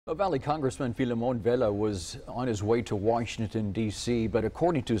Valley Congressman Filemon Vela was on his way to Washington, D.C., but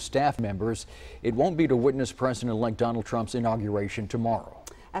according to staff members, it won't be to witness President-elect Donald Trump's inauguration tomorrow.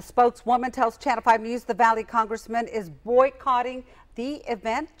 A spokeswoman tells Channel 5 News the Valley Congressman is boycotting the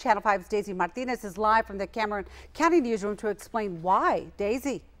event. Channel 5's Daisy Martinez is live from the Cameron County newsroom to explain why.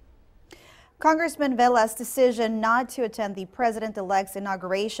 Daisy. Congressman Vela's decision not to attend the president-elect's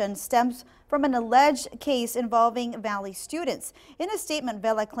inauguration stems from an alleged case involving Valley students. In a statement,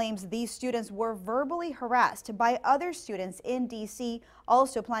 Vela claims these students were verbally harassed by other students in D.C.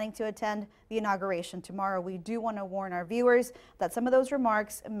 also planning to attend the inauguration tomorrow. We do want to warn our viewers that some of those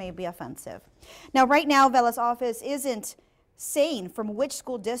remarks may be offensive. Now, right now, Vela's office isn't saying from which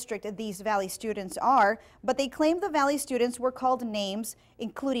school district these Valley students are, but they claim the Valley students were called names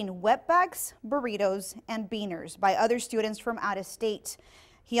including wetbacks, burritos, and beaners by other students from out of state.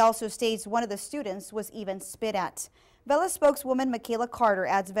 He also states one of the students was even spit at. Vela spokeswoman Michaela Carter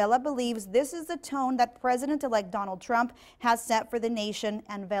adds Vela believes this is the tone that President-elect Donald Trump has set for the nation,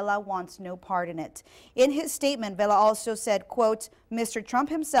 and Vela wants no part in it. In his statement, Vela also said, quote, Mr. Trump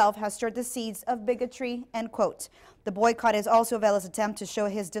himself has stirred the seeds of bigotry, end quote. The boycott is also Vela's attempt to show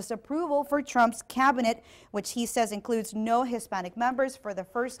his disapproval for Trump's cabinet, which he says includes no Hispanic members for the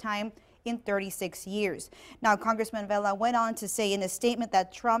first time in 36 years. Now, Congressman Vela went on to say in a statement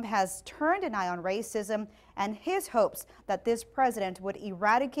that Trump has turned an eye on racism, and his hopes that this president would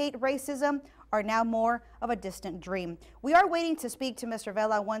eradicate racism are now more of a distant dream. We are waiting to speak to Mr.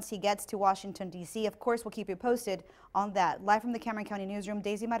 Vela once he gets to Washington, D.C. Of course, we'll keep you posted on that. Live from the Cameron County newsroom,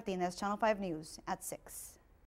 Daisy Martinez, Channel 5 News at 6.